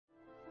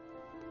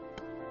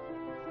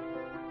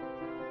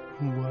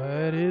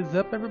What is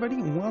up, everybody?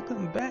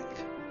 Welcome back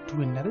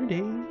to another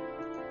day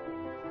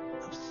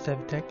of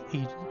Sevtech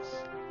Ages.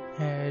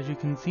 As you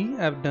can see,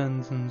 I've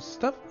done some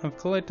stuff, I've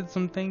collected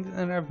some things,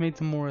 and I've made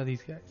some more of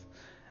these guys.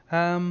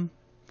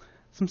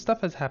 Some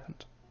stuff has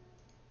happened.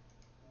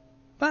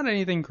 Not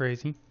anything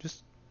crazy,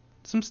 just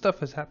some stuff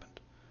has happened.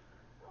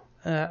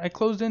 I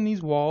closed in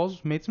these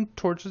walls, made some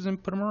torches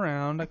and put them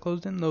around. I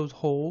closed in those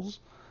holes.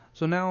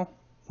 So now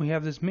we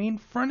have this main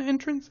front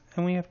entrance,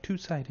 and we have two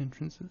side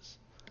entrances.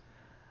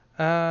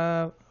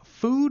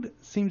 Food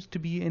seems to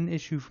be an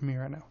issue for me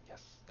right now.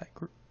 Yes, that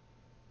group.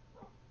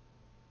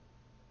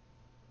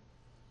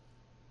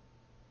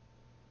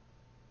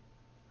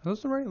 Are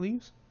those the right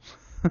leaves?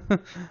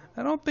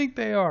 I don't think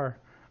they are,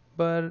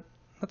 but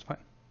that's fine.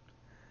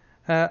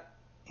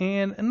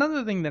 And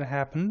another thing that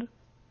happened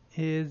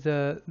is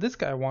this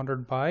guy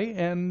wandered by,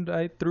 and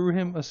I threw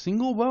him a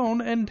single bone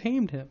and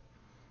tamed him.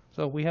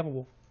 So we have a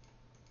wolf.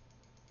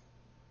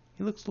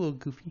 He looks a little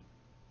goofy.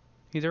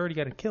 He's already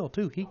got a kill,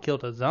 too. He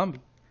killed a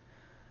zombie.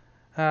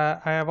 I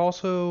have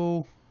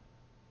also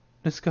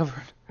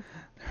discovered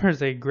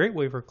there's a great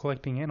way for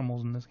collecting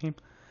animals in this game.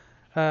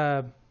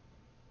 I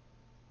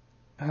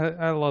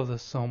love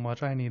this so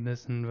much. I need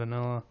this in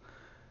vanilla.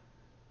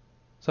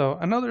 So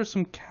I know there's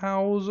some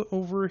cows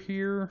over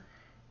here.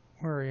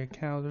 Where are you,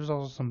 cows? There's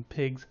also some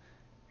pigs.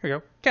 Here we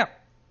go. Cow.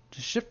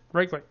 Just shift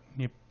right click.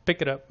 You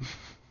pick it up.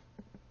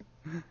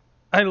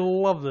 I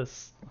love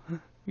this.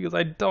 Because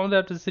I don't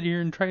have to sit here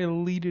and try to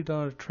lead it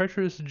on a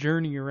treacherous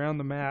journey around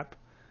the map,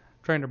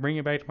 trying to bring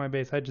it back to my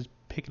base. I just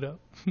pick it up.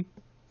 And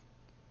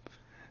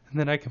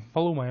then I can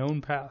follow my own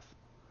path.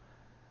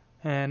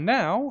 And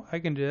now I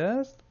can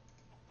just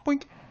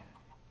boink.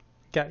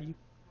 Got you.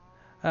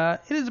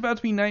 It is about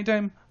to be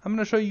nighttime. I'm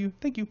going to show you.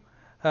 Thank you.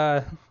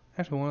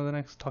 Actually, one of the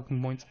next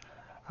talking points.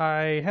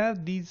 I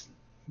have these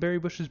berry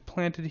bushes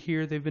planted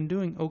here. They've been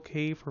doing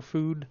okay for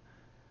food.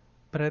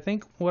 But I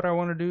think what I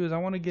want to do is I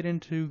want to get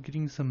into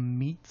getting some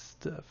meat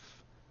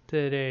stuff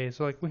today.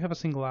 So like we have a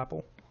single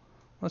apple.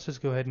 Let's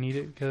just go ahead and eat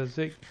it because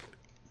it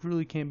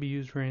really can't be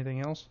used for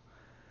anything else.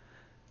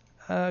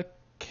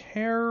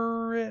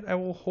 Carrot I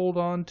will hold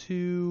on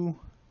to.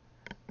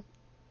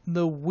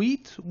 The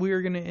wheat we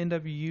are going to end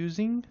up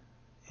using.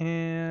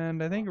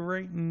 And I think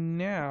right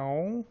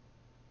now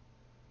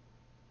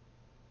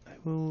I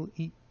will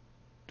eat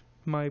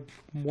my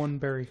one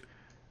berry.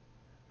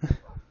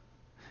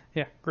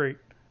 Yeah, great.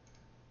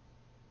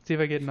 See if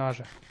I get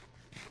nausea.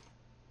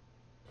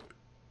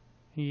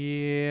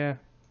 Yeah,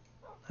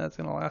 that's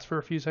gonna last for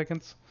a few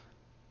seconds.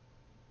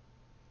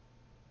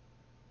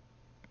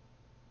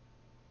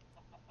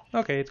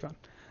 Okay, it's gone.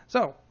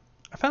 So,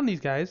 I found these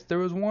guys. There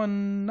was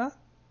one not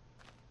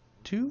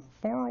too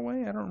far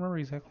away. I don't remember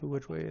exactly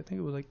which way. I think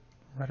it was like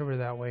right over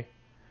that way.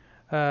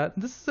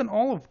 This is an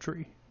olive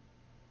tree.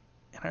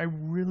 And I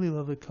really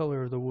love the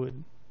color of the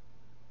wood.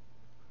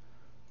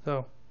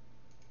 So,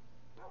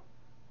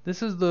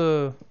 this is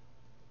the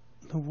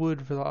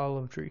wood for the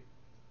olive tree.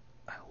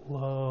 I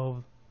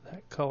love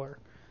that color.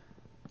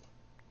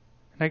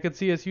 And I could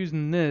see us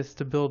using this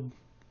to build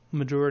the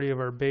majority of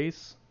our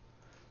base.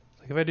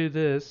 Like if I do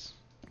this,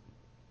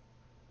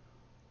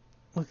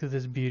 look at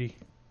this beauty.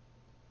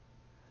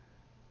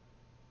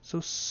 So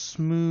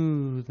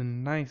smooth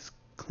and nice,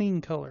 clean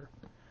color.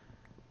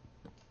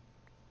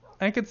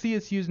 I could see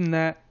us using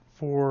that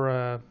for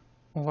a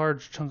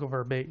large chunk of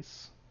our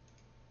base.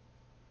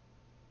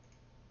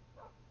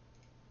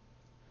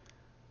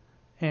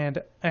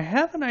 And I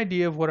have an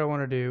idea of what I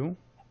want to do,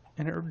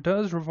 and it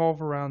does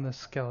revolve around this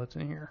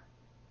skeleton here.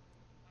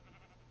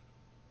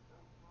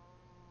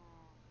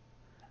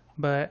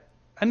 But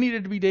I need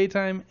it to be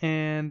daytime,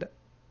 and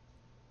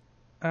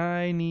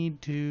I need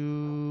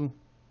to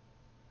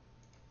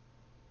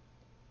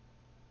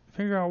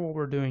figure out what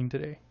we're doing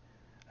today.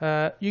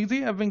 You can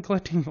see I've been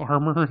collecting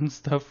armor and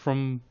stuff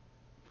from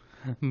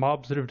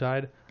mobs that have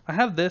died. I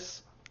have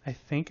this. I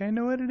think I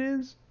know what it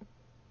is.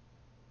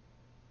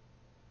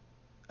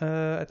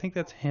 I think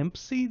that's hemp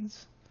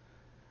seeds.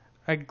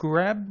 I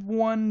grabbed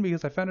one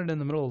because I found it in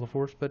the middle of the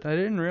forest, but I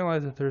didn't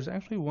realize that there's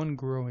actually one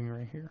growing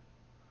right here.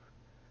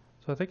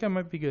 So I think I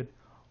might be good.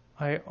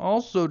 I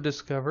also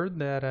discovered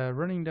that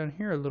running down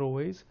here a little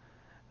ways,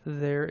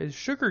 there is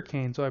sugar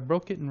cane, so I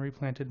broke it and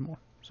replanted more.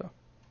 So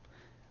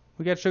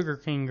we got sugar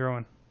cane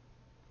growing.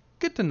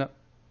 Good to know.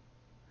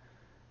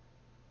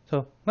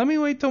 So let me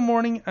wait till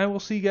morning. I will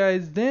see you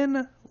guys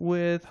then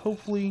with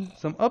hopefully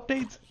some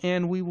updates,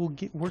 and we will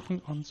get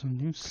working on some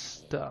new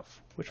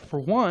stuff, which for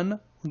one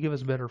will give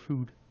us better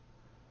food.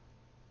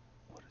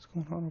 What is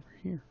going on over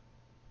here?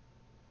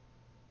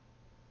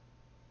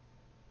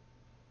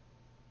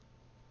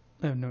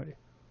 I have no idea.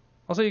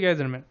 I'll see you guys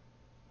in a minute.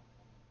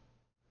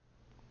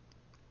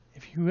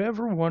 If you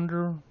ever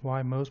wonder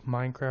why most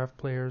Minecraft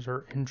players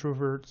are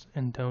introverts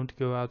and don't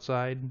go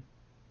outside,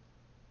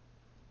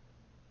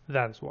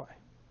 that is why.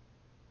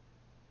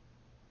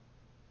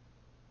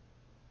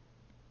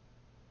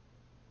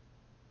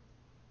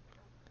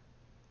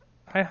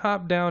 I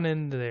hopped down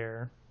in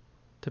there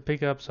to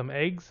pick up some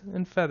eggs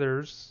and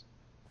feathers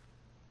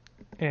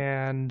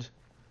and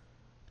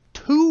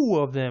 2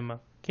 of them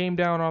came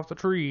down off the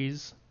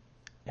trees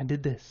and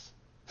did this.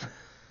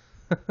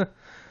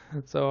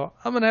 So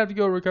I'm gonna have to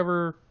go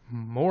recover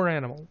more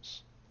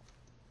animals.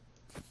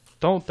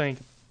 Don't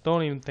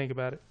even think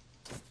about it.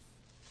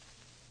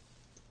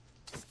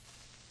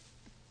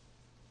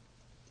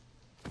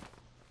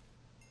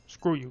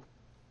 Screw you.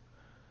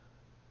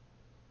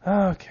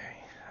 Okay,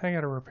 I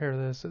gotta repair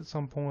this at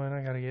some point.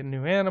 I gotta get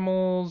new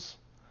animals.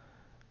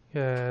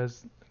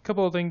 Yes, a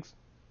couple of things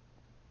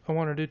I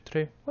want to do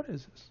today. What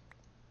is this?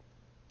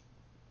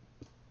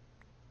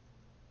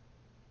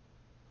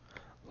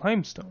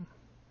 Limestone.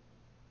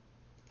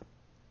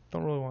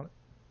 Don't really want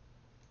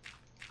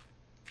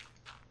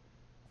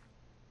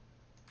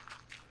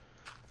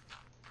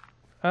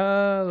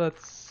it.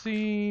 Let's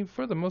see.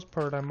 For the most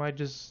part, I might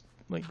just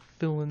like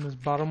fill in this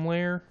bottom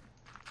layer.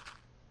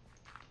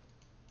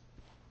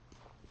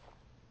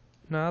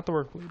 Not the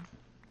work lead.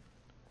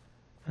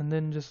 And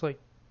then just like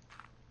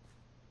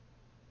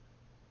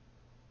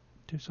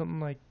do something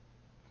like,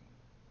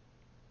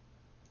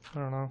 I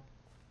don't know.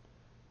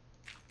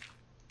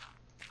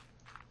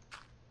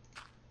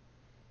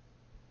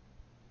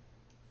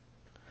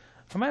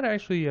 I might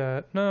actually,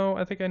 no,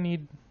 I think I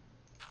need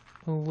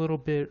a little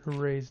bit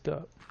raised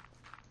up.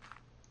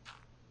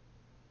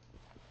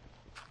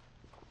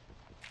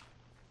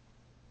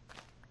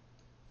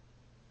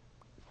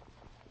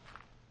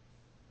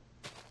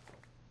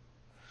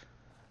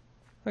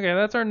 Okay,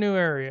 that's our new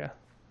area.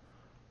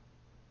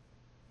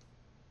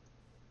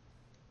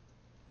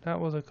 That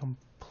was a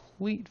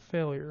complete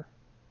failure.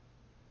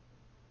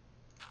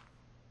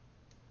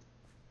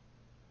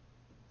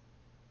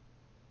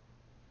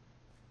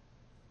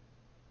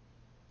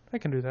 I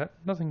can do that.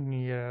 Nothing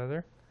can get out of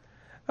there.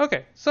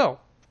 Okay, so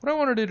what I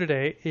want to do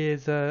today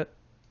is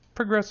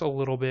progress a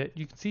little bit.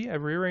 You can see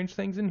I've rearranged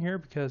things in here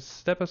because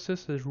step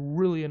assist is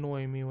really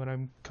annoying me when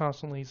I'm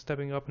constantly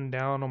stepping up and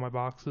down on my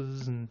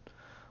boxes and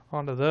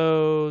onto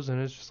those,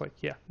 and it's just like,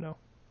 yeah, no,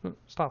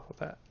 stop with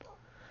that.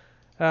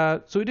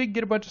 So we did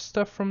get a bunch of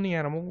stuff from the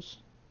animals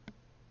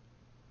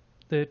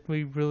that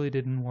we really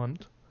didn't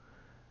want,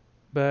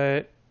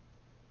 but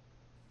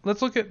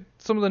let's look at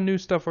some of the new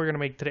stuff we're going to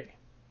make today.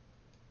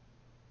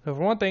 So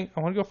for one thing,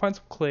 I want to go find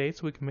some clay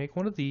so we can make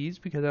one of these,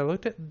 because I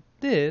looked at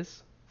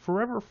this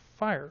forever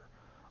fire.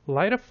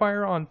 Light a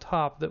fire on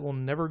top that will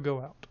never go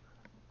out.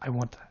 I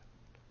want that.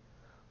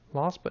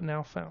 Lost but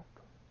now found.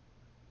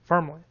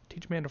 Farmland.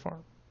 Teach man to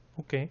farm.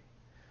 Okay.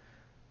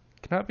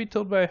 Cannot be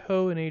tilled by a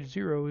hoe in age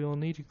 0. We will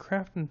need to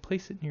craft and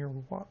place it near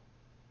what?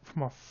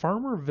 From a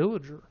farmer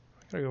villager.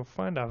 I gotta go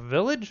find a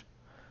village?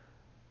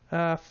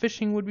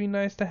 Fishing would be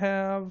nice to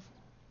have.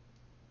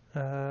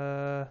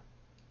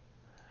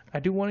 I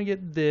do want to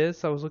get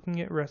this. I was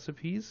looking at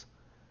recipes.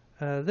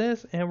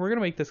 This, and we're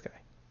gonna make this guy.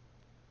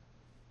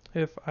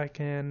 If I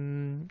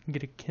can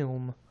get a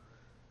kiln.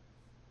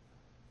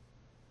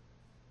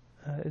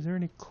 Is there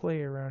any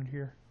clay around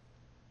here?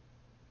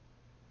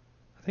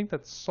 I think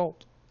that's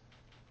salt.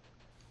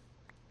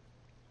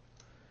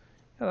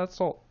 Yeah, that's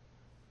salt.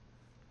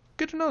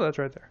 Good to know that's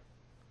right there.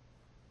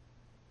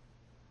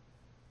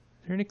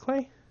 Is there any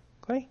clay?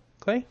 Clay?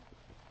 Clay?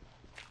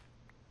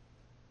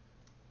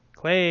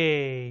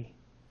 Clay!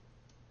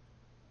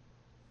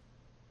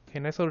 Okay,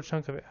 nice little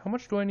chunk of it. How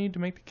much do I need to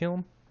make the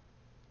kiln?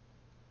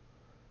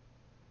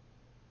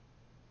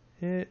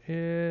 It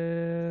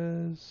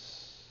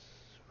is...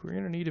 We're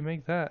gonna need to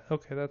make that.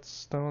 Okay, that's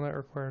stone that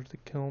requires the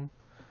kiln.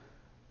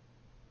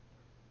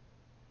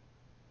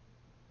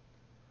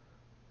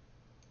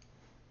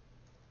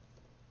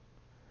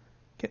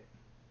 Get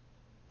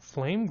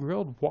flame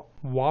grilled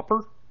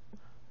whopper.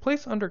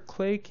 Place under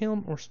clay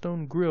kiln or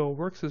stone grill,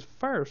 works as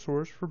fire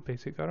source for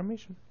basic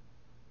automation.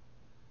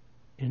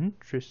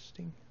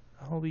 Interesting.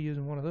 I'll be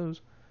using one of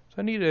those. So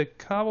I need a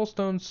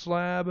cobblestone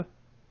slab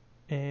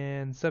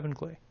and 7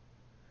 clay.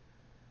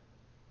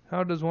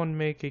 How does one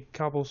make a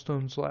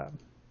cobblestone slab?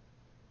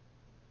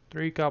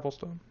 3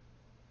 cobblestone.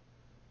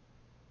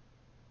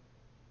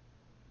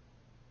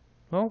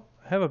 Well,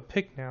 I have a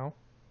pick now.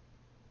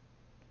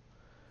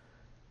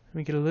 Let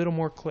me get a little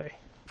more clay.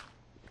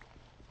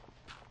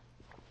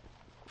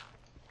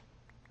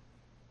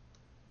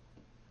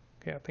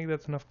 Okay, I think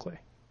that's enough clay.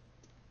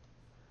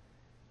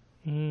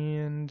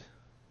 And...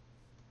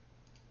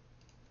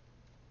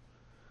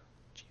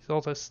 Jeez,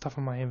 all this stuff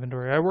in my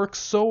inventory. I work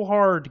so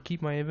hard to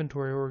keep my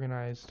inventory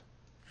organized.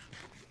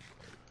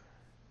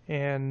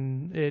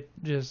 And it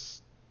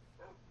just...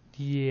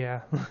 Yeah.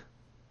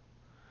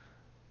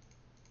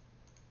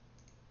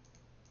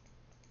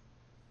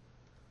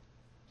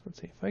 Let's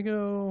see, if I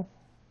go...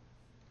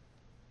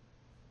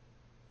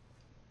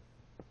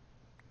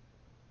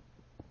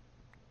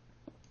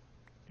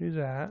 Do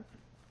that.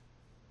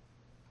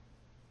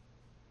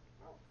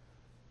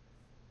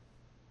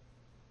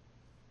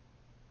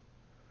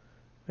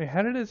 Wait,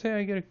 how did it say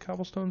I get a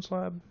cobblestone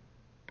slab?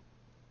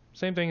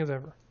 Same thing as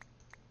ever.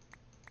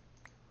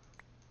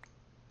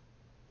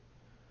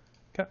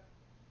 Okay.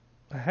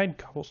 I had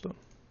cobblestone.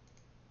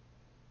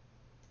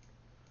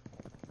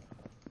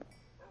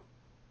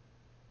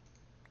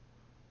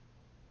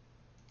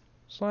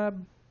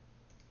 Slab.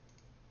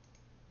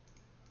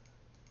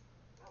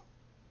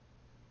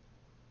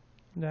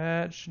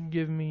 That should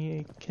give me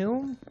a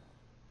kiln.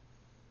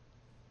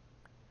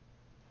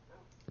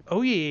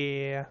 Oh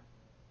yeah!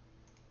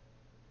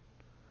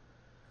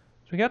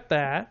 So we got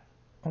that.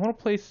 I want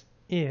to place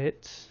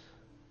it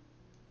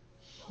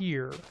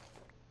here.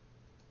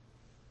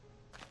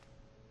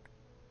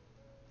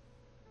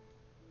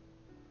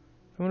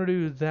 I want to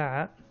do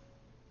that.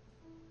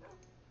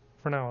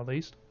 For now, at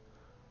least.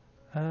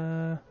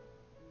 Can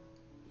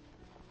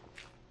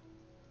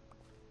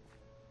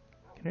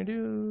I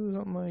do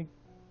something like...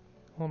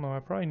 Well, no, I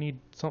probably need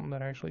something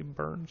that actually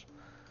burns.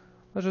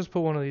 Let's just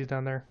put one of these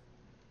down there.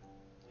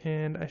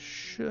 And I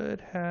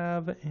should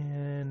have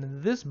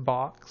in this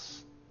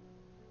box...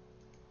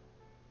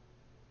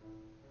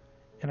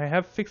 And I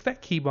have fixed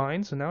that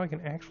keybind, so now I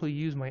can actually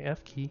use my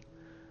F key.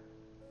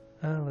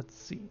 Let's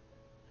see.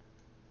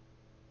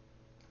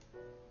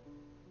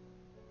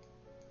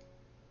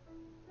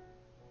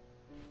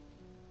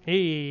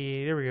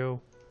 Hey, there we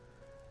go.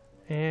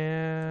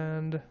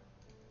 And let's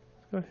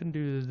go ahead and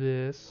do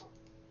this.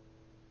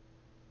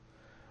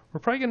 We're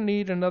probably going to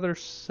need another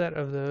set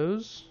of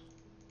those.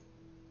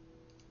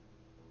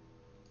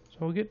 So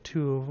we'll get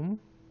 2 of them.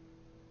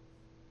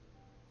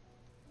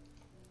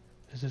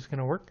 Is this going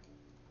to work?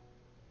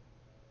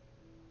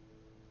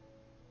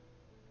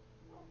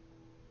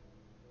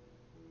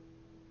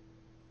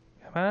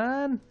 Come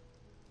on!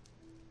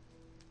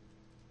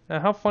 Now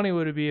how funny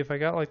would it be if I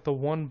got like the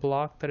one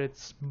block that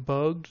it's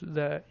bugged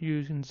that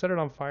you can set it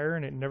on fire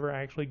and it never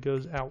actually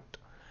goes out.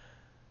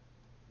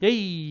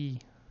 Yay!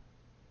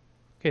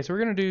 Okay, so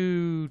we're going to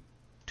do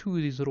 2 of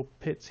these little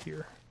pits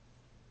here.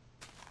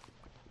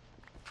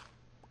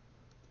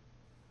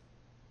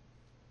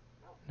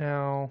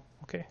 Now,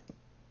 okay.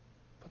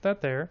 Put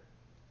that there.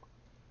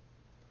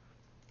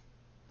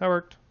 That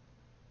worked.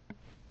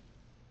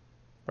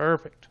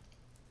 Perfect.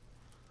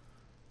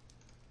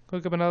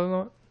 Cook up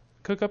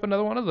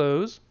another one of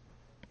those.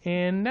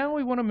 And now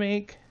we want to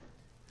make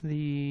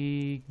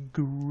the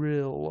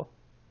grill.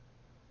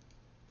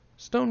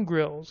 Stone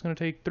grill. It's going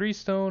to take 3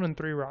 stone and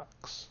 3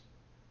 rocks.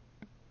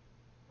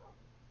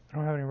 I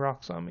don't have any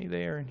rocks on me.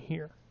 They are in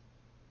here.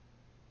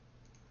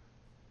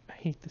 I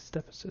hate this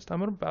step assist.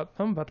 I'm about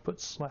to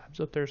put slabs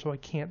up there so I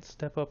can't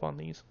step up on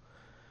these.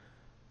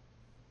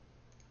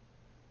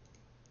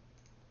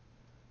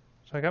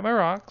 So I got my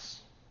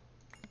rocks.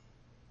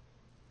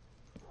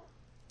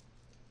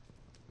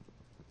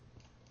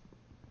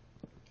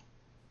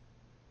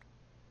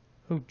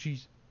 Oh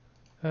jeez.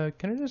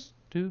 Can I just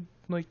do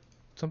like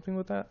something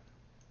with that?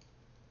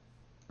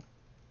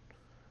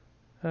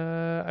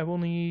 I will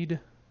need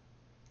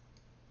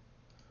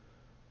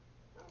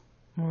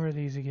more of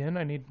these again.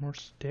 I need more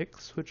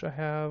sticks, which I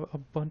have a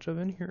bunch of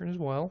in here as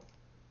well.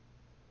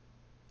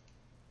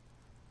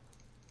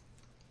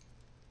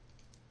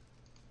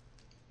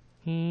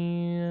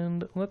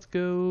 And let's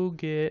go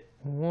get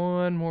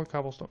 1 more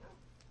cobblestone.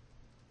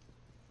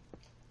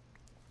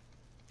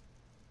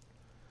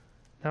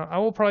 Now, I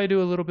will probably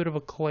do a little bit of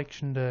a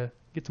collection to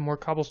get some more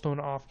cobblestone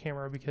off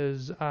camera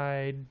because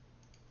I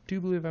do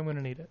believe I'm going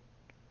to need it.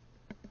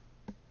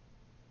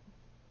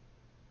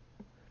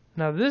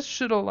 Now, this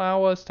should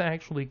allow us to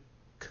actually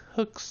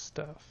cook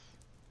stuff.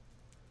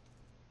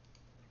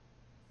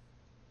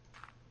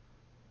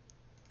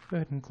 Go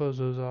ahead and close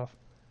those off.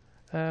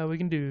 We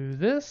can do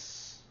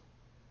this.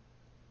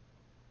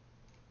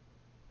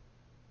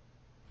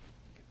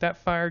 Get that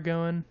fire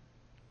going.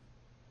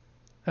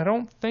 I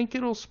don't think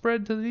it'll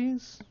spread to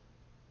these,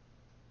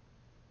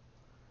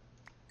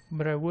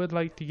 but I would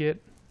like to get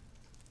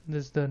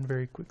this done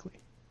very quickly.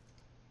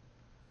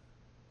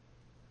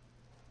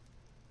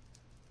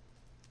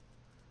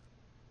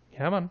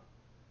 Come on.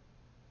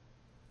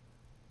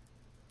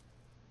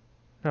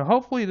 Now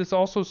hopefully this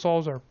also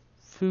solves our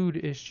food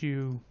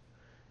issue,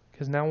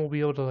 because now we'll be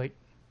able to like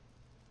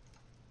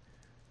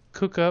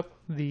cook up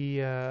the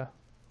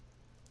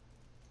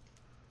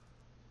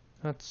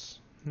that's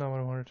not what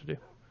I wanted to do.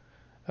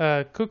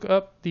 Cook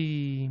up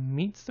the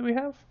meats that we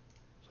have.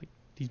 It's like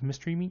these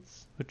mystery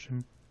meats, which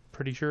I'm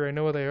pretty sure I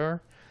know what they are.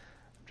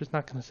 I'm just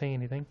not going to say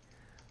anything.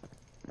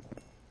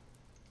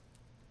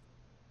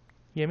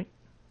 Yummy.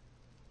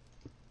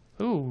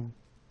 Ooh,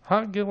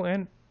 hot grill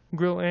and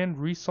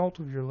resalt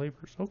of your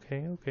labors.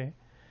 Okay, okay.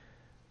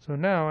 So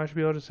now I should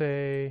be able to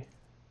say,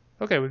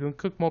 okay, we can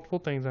cook multiple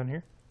things on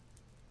here.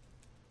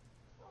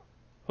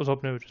 I was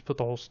hoping it would just put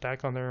the whole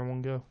stack on there in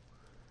one go.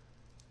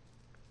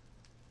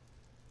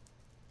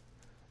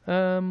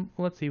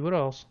 Let's see, what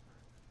else?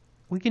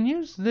 We can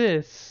use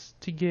this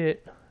to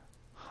get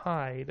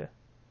hide.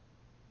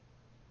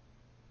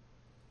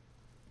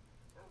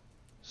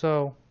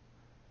 So,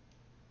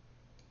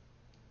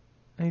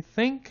 I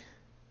think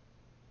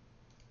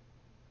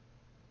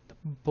the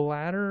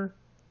bladder,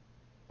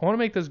 I want to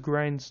make this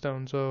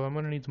grindstone, so I'm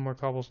going to need some more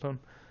cobblestone.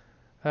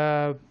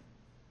 I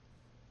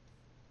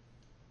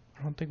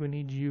don't think we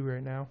need you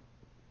right now.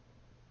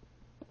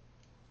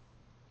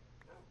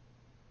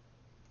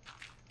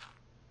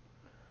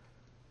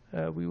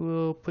 We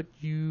will put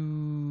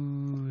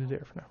you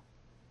there for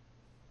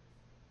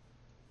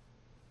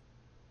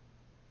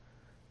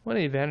One of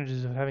the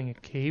advantages of having a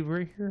cave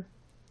right here.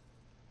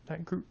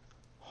 That grew...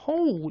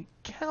 Holy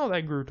cow,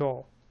 that grew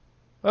tall.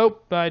 Oh,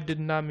 I did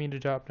not mean to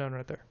drop down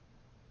right there.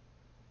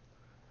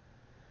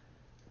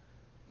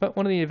 But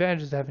one of the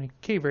advantages of having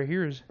a cave right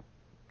here is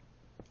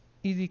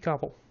easy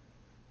cobble.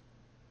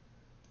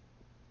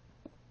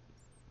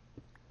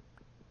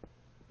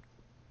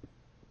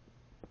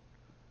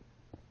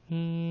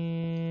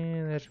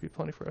 And that should be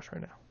plenty for us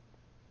right now.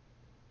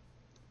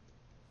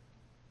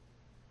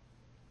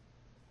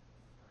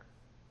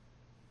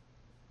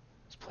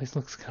 This place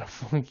looks kind of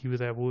funky with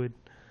that wood.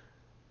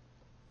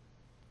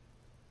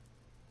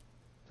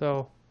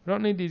 So, we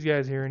don't need these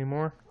guys here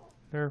anymore.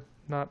 They're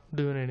not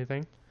doing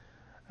anything.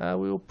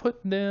 We will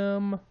put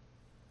them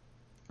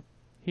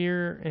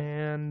here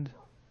and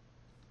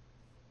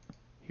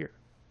here.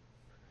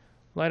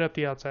 Light up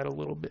the outside a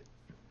little bit.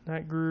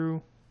 That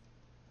grew.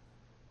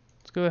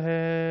 Let's go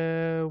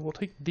ahead. We'll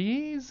take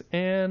these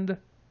and...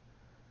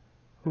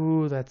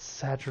 Ooh, that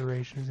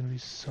saturation is going to be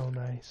so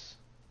nice.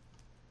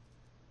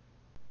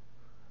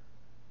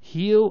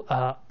 Heal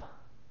up.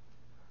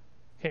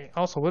 Okay,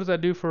 also, what does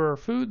that do for our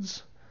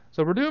foods?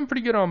 So we're doing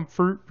pretty good on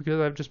fruit because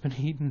I've just been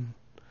eating...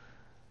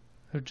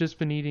 that's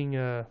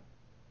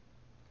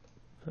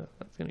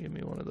going to give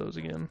me one of those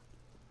again.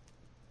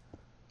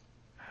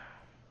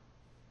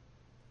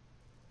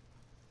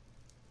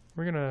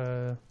 We're going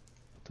to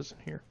put this in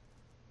here.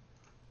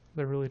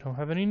 They really don't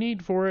have any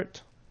need for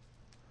it.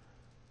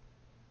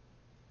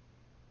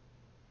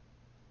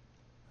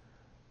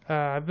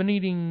 I've been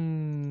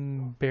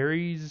eating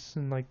berries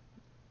and like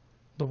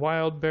the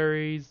wild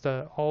berries,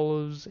 the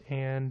olives,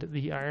 and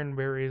the iron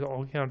berries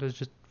all count as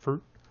just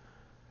fruit.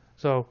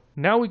 So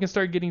now we can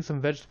start getting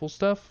some vegetable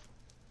stuff.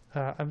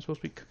 I'm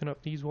supposed to be cooking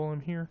up these while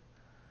I'm here.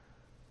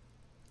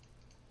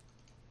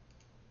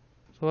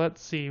 So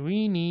let's see,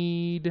 we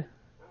need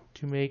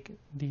to make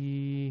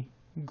the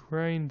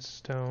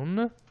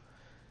grindstone.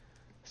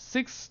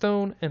 6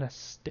 stone and a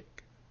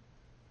stick.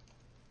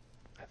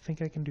 I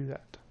think I can do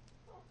that.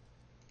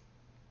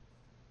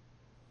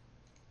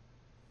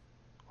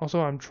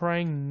 Also, I'm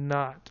trying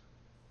not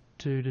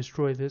to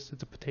destroy this.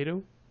 It's a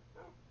potato.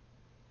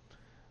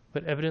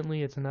 But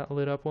evidently it's not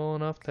lit up well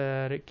enough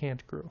that it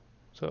can't grow.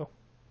 So,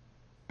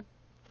 I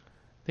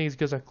think it's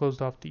because I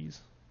closed off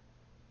these.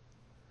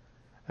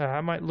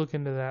 I might look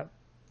into that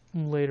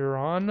later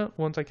on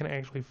once I can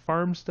actually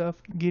farm stuff,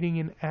 getting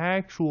an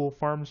actual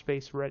farm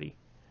space ready.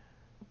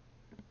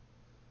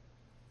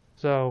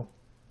 So,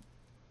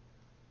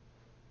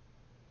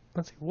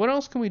 let's see, what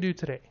else can we do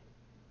today?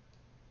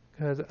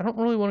 Because I don't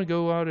really want to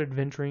go out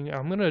adventuring.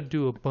 I'm going to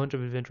do a bunch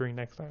of adventuring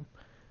next time.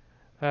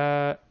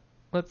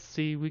 Let's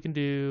see, we're going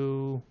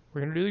to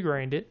do the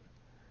grind it.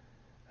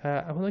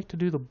 I would like to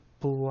do the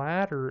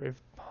bladder if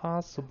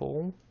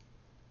possible.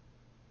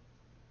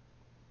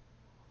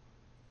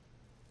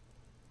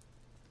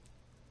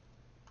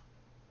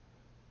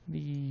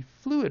 The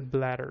fluid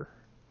bladder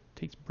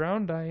takes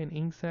brown dye and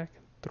ink sac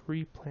and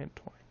 3 plant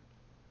twine.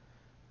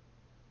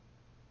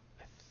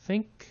 I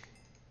think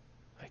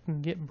I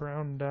can get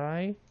brown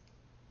dye.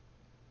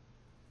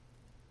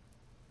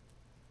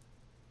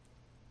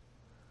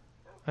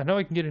 I know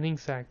I can get an ink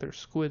sac. There's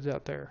squids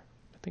out there.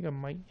 I think I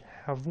might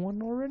have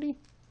one already.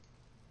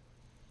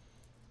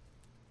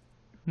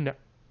 No.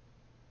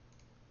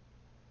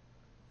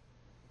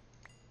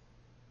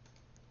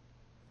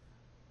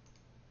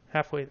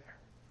 Halfway there.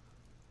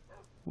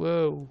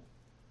 Whoa.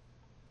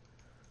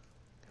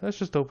 Let's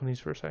just open these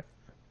for a sec.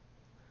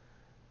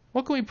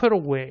 What can we put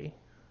away?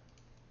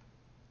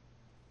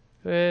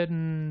 Go ahead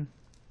and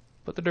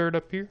put the dirt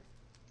up here.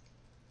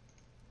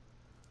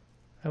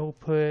 I will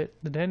put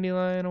the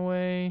dandelion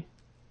away.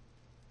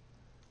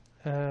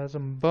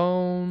 Some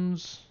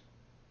bones.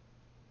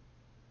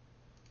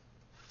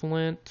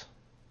 Flint.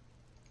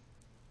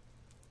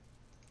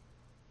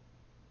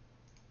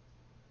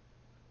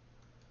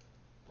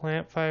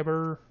 Plant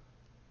fiber.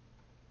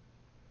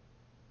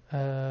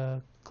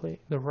 Clay,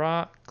 the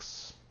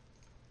rocks.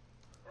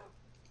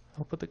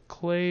 I'll put the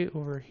clay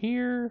over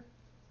here.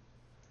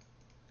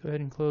 Go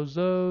ahead and close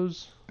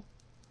those.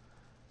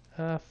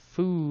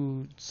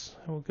 Foods.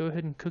 I will go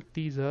ahead and cook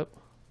these up.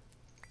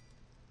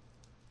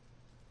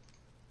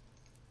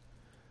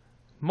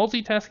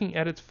 Multitasking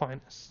at its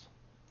finest.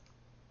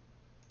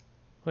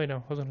 Wait,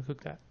 no, I was going to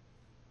cook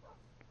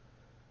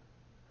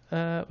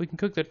that. We can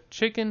cook the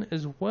chicken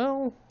as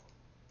well.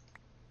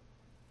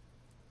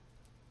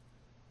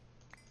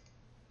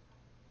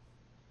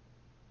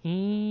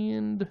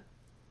 And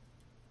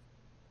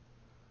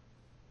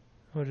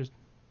I'll just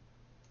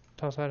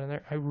toss that in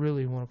there. I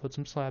really want to put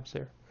some slabs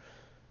there.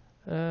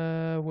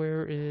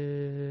 Where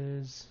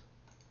is...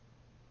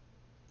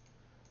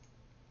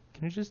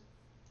 Can you just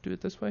do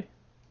it this way?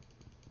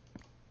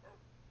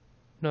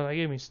 No, that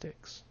gave me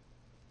sticks.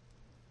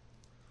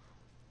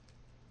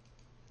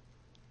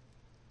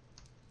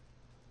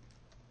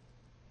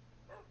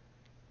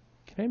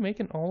 Can I make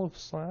an olive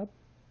slab?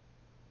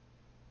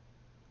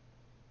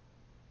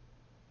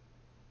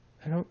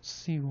 I don't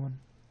see one.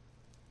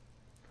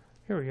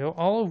 Here we go.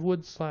 Olive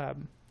wood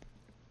slab.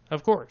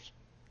 Of course.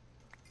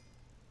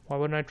 Why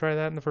wouldn't I try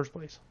that in the first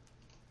place?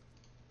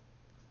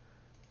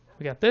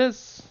 We got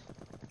this.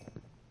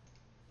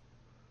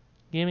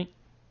 Gimme.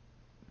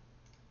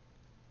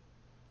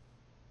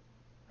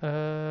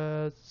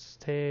 Let's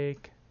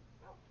take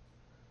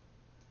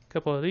a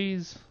couple of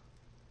these.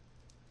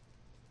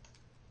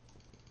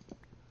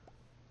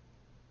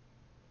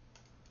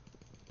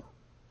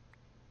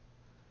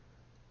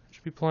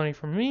 Should be plenty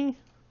for me.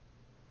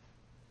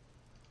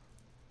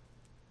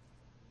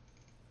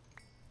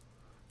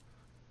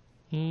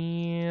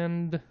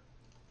 And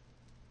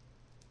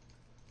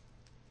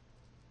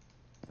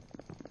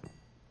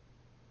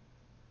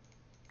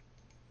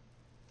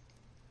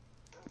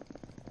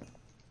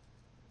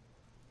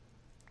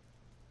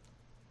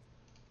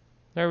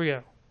there we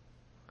go.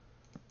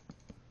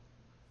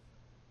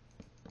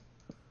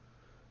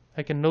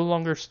 I can no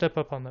longer step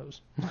up on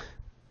those.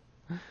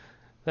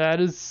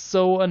 That is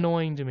so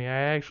annoying to me. I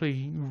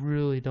actually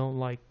really don't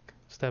like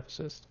step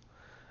assist.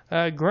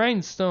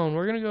 Grindstone,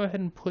 we're going to go ahead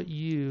and put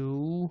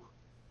you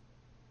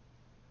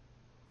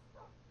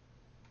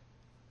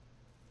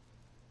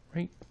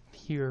right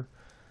here.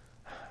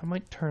 I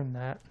might turn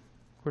that.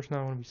 Of course,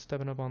 now I want to be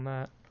stepping up on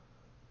that.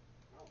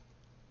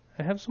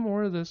 I have some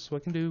more of this, so I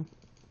can do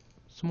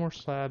some more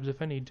slabs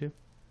if I need to.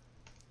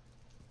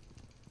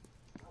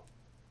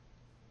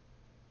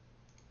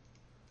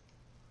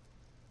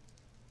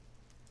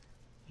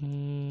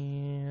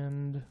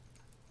 And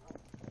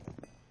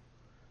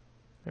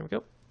there we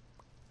go.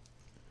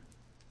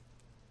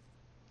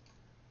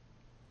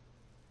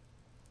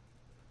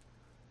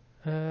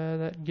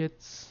 That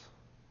gets...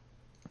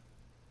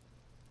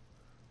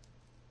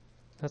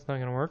 That's not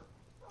gonna work.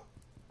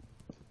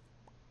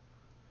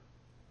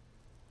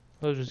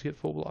 Those just get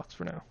full blocks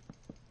for now.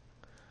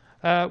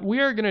 We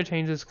are gonna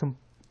change this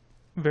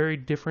very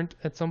different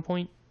at some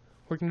point.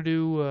 We're gonna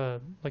do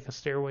like a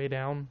stairway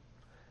down,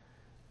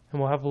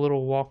 and we'll have a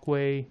little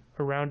walkway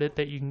around it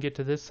that you can get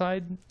to this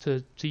side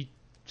to see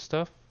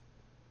stuff.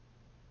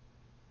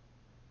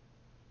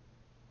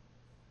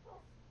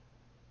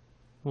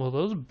 Will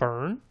those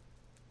burn?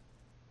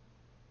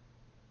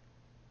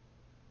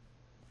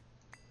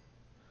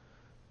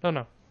 Don't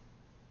know.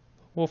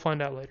 We'll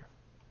find out later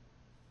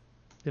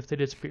if they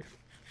disappear.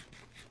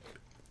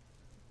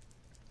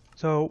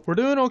 So we're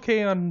doing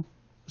okay on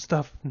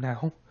stuff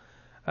now.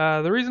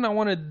 The reason I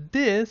wanted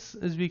this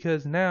is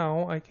because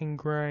now I can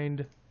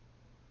grind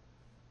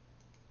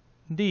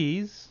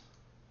these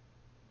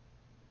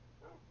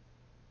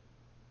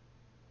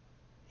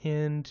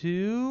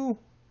into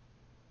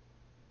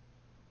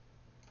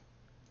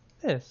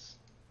this,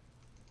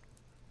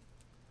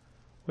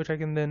 which I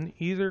can then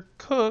either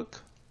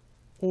cook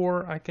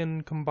or I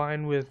can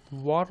combine with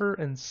water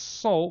and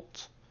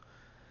salt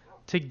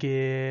to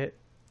get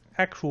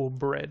actual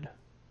bread.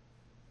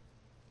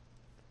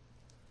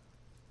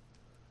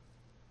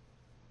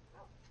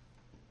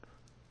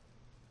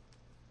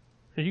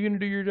 Are you gonna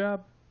do your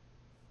job?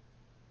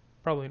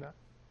 Probably not.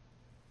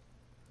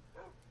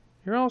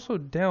 You're also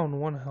down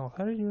 1 health.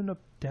 How did you end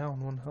up down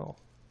 1 health?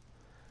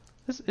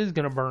 This is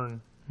gonna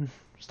burn.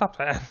 Stop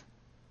that.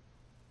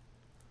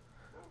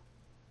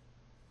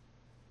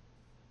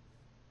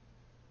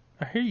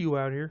 I hear you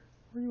out here.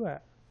 Where you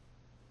at?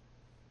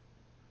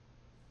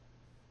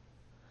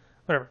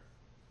 Whatever.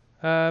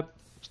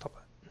 Stop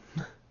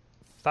that.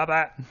 Stop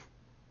that.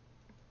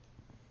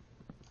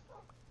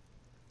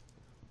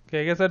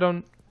 Okay, I guess I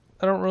don't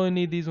really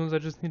need these ones. I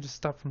just need to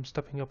stop from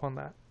stepping up on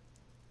that.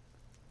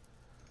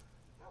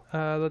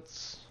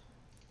 Let's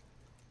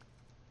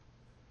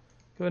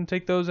go ahead and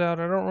take those out.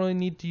 I don't really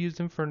need to use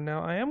them for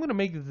now. I am going to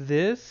make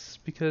this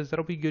because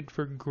that'll be good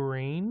for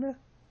grain.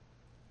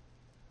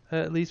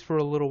 At least for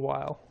a little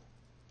while.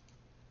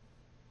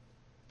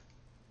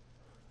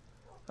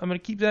 I'm going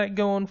to keep that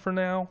going for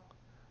now.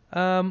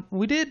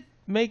 We did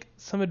make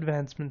some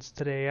advancements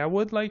today. I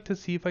would like to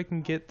see if I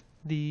can get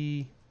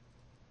the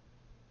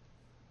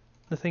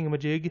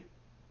thingamajig.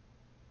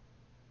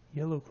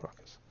 Yellow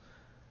crocus.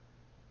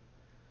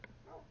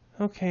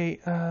 Okay,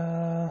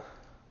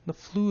 the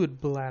fluid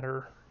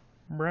bladder.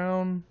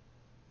 Brown,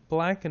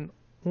 black and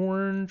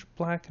orange,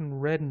 black and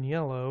red and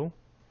yellow.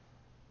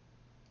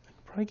 I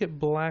can probably get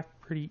black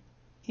pretty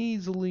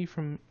easily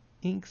from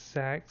ink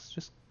sacs.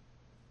 Just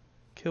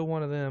kill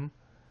one of them.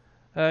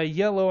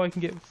 Yellow I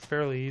can get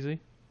fairly easy.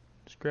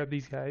 Just grab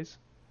these guys.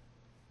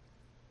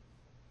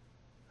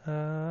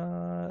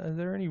 Is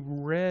there any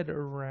red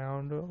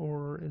around,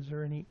 or is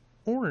there any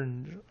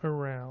orange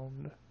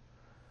around?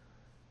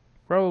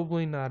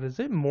 Probably not. Is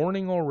it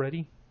morning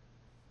already?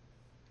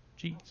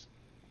 Jeez.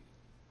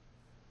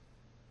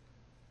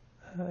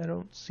 I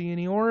don't see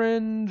any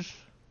orange.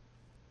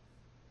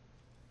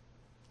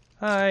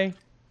 Hi.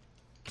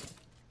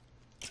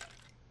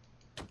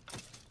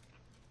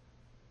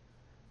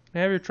 Can I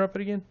have your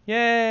trumpet again?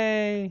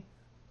 Yay!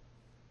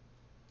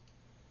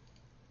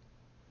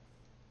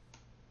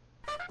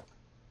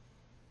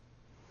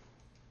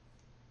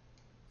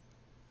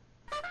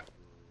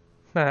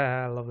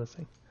 I love this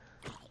thing.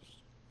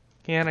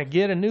 Can I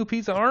get a new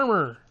piece of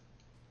armor?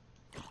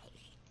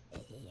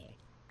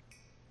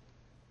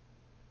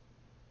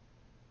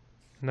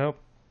 Nope.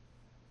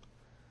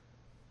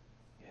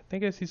 I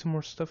think I see some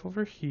more stuff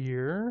over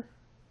here.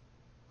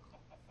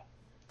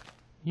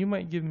 You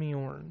might give me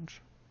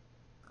orange.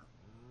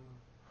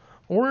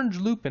 Orange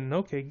lupin.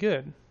 Okay,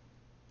 good.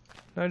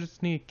 Now I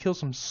just need to kill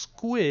some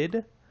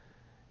squid.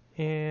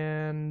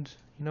 And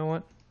you know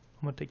what?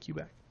 I'm going to take you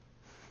back.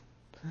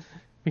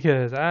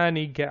 Because I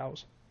need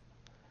cows.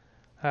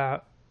 I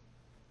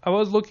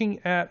was looking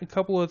at a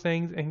couple of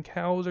things, and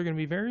cows are going to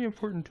be very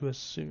important to us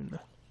soon.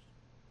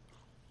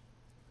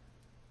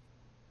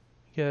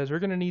 Because we're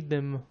going to need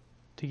them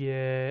to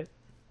get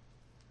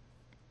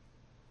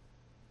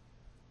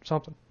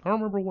something. I don't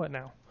remember what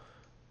now.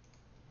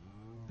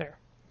 There.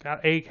 Got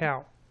a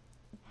cow.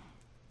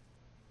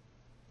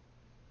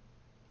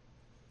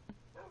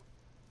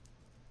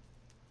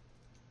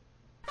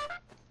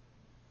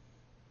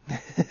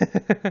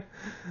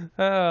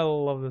 I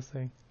love this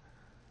thing.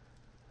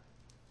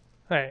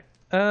 Alright.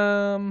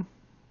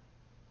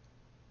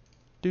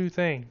 Do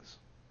things.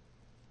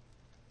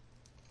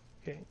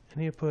 Okay, I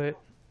need to put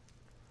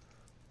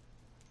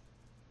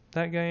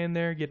that guy in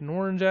there, get an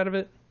orange out of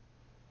it.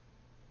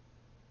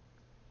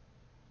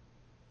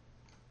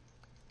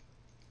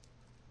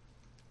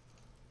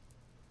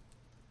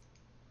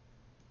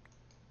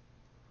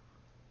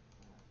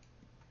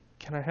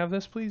 Can I have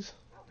this, please?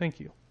 Thank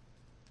you.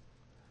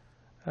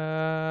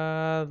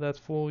 That's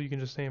full. You can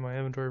just stay in my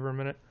inventory for a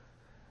minute.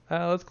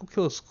 Let's go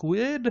kill a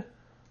squid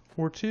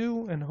or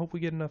two and hope we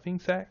get enough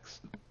ink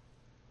sacs.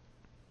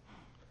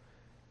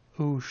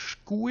 Oh,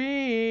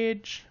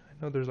 squid!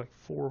 I know there's like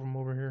 4 of them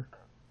over here.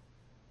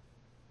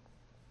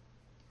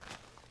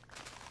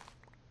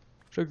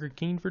 Sugar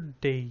cane for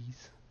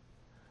days.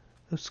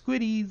 Those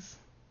squiddies.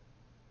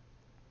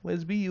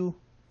 Where's be you?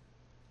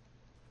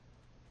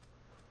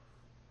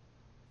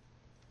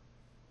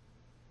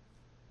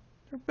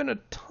 There've been a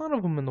ton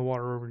of them in the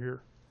water over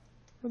here.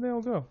 Where'd they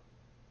all go?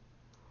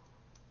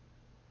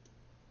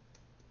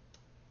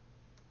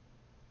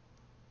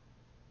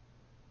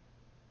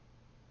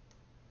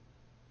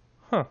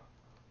 Huh.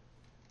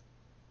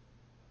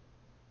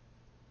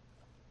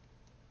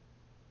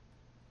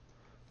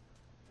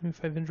 Maybe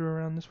if I venture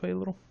around this way a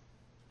little.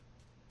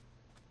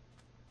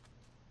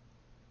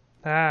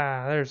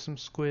 Ah, there's some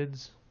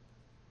squids.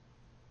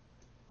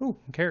 Ooh,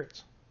 and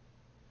carrots.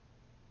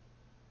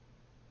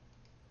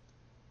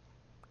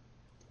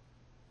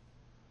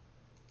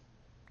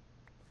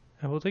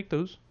 I will take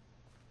those.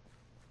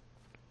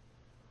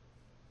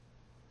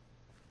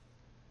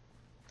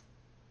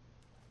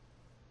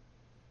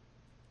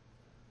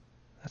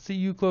 I see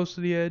you close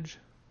to the edge.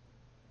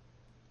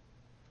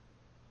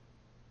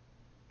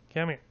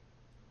 Come here.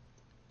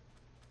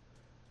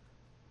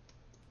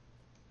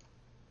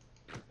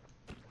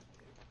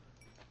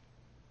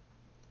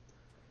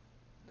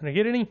 Did I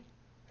get any?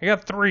 I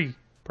got 3.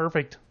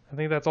 Perfect. I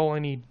think that's all I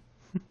need.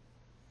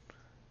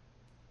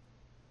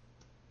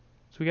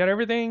 So we got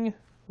everything.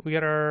 We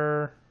got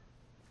our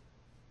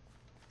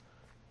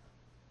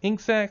ink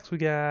sacs. We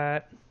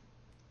got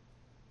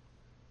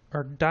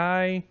our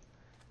dye.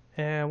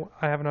 And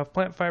I have enough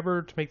plant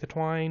fiber to make the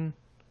twine.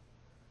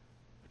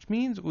 Which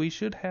means we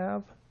should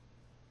have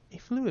a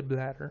fluid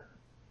bladder.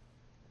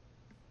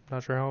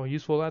 Not sure how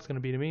useful that's going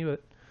to be to me,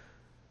 but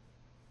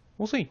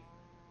we'll see.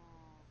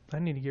 I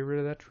need to get rid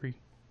of that tree.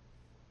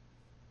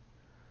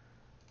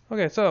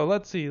 Okay, so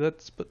let's see.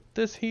 Let's put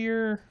this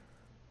here.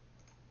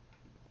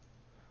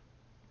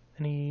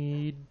 I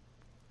need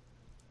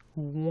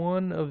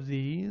 1 of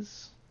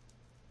these.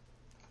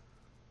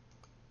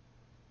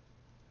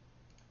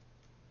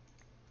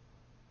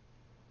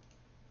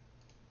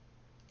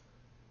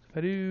 If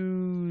I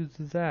do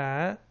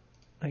that,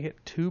 I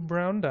get 2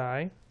 brown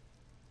dye.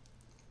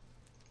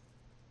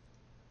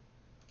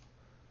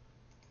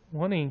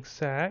 1 ink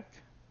sac.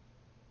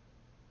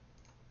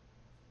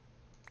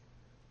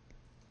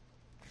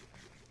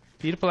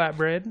 Feed a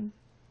flatbread.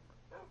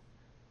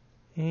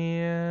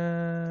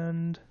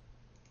 And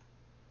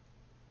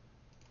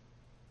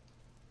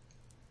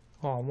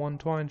oh, 1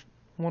 twine,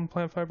 1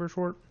 plant fiber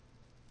short.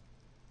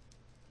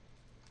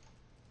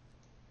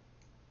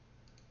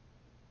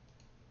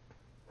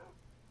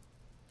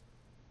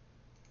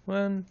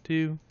 One,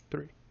 2,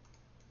 3.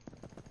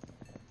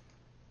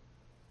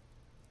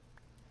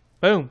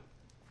 Boom.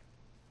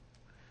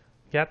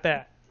 Got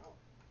that.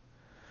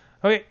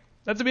 Okay,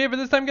 that's gonna be it for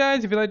this time,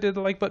 guys. If you liked it, hit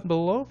the like button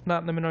below. If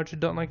not, let me know what you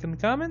don't like in the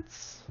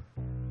comments.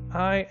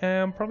 I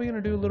am probably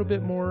gonna do a little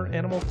bit more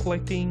animal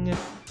collecting,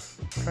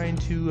 trying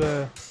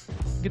to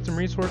get some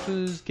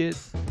resources, get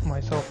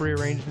myself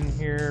rearranged in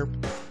here,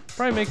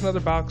 probably make another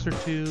box or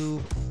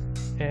 2,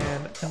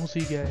 and I will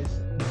see you guys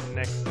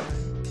next time.